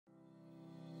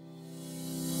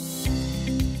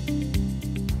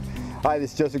Hi,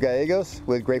 this is Joseph Gallegos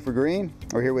with Greywater Green.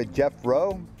 We're here with Jeff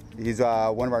Rowe. He's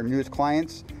one of our newest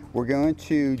clients. We're going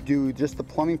to do just the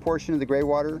plumbing portion of the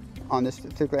Greywater on this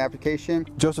particular application.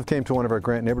 Joseph came to one of our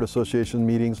Grant Neighborhood Association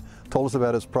meetings, told us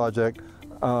about his project.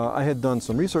 I had done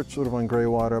some research sort of on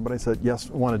Greywater, but I said, yes,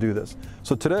 I want to do this.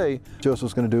 So today,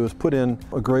 Joseph's going to do is put in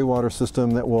a Greywater system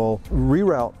that will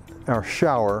reroute our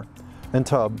shower and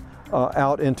tub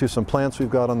out into some plants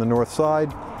we've got on the north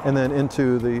side and then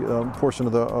into the portion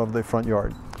of the front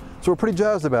yard. So we're pretty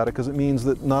jazzed about it because it means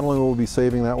that not only will we be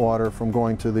saving that water from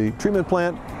going to the treatment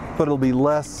plant, but it'll be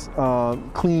less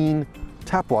clean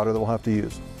tap water that we'll have to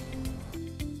use.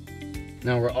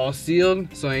 Now we're all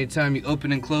sealed, so anytime you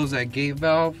open and close that gate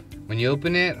valve, when you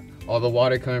open it, all the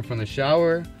water coming from the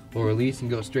shower will release and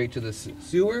go straight to the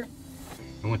sewer.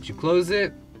 And once you close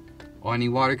it, all any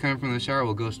water coming from the shower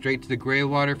will go straight to the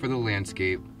Greywater for the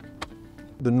landscape.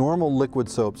 The normal liquid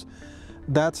soaps,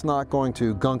 that's not going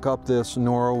to gunk up this,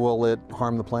 nor will it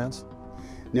harm the plants?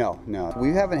 No. We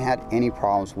haven't had any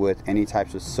problems with any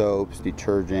types of soaps,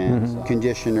 detergents,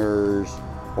 conditioners,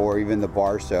 or even the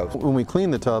bar soaps. When we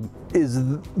clean the tub, is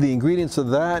the ingredients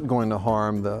of that going to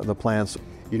harm the plants?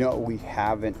 You know, we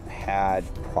haven't had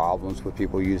problems with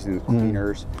people using the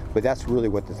cleaners, but that's really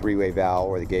what the three-way valve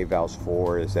or the gate valve's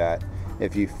for, is that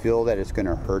if you feel that it's going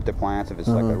to hurt the plants, if it's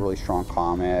like a really strong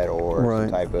Comet or some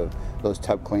type of those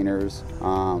tub cleaners,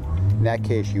 in that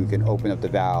case you can open up the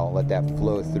valve, let that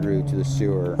flow through to the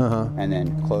sewer, and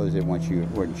then close it once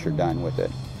you're done with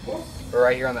it. We're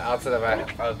right here on the outside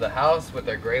of the house with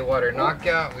our Greywater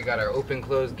knockout. We got our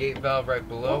open-close gate valve right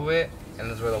below it, and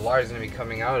this is where the water is going to be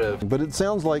coming out of. But it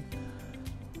sounds like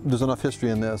there's enough history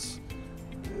in this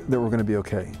that we're going to be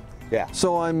okay. Yeah.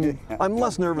 So I'm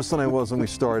less nervous than I was when we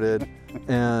started,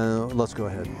 and let's go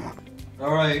ahead.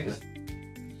 All right,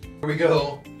 here we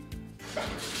go.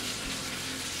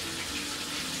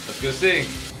 Let's go see.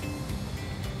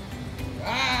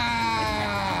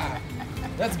 Ah,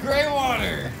 that's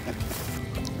Greywater.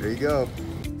 There you go.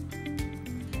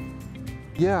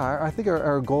 Yeah, I think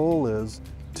our goal is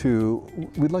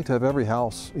we'd like to have every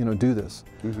house, do this,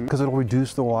 because it'll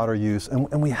reduce the water use,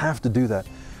 and we have to do that.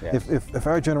 Yes. If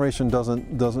our generation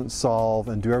doesn't solve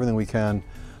and do everything we can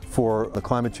for the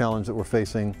climate challenge that we're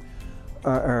facing,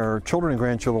 our children and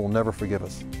grandchildren will never forgive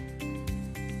us.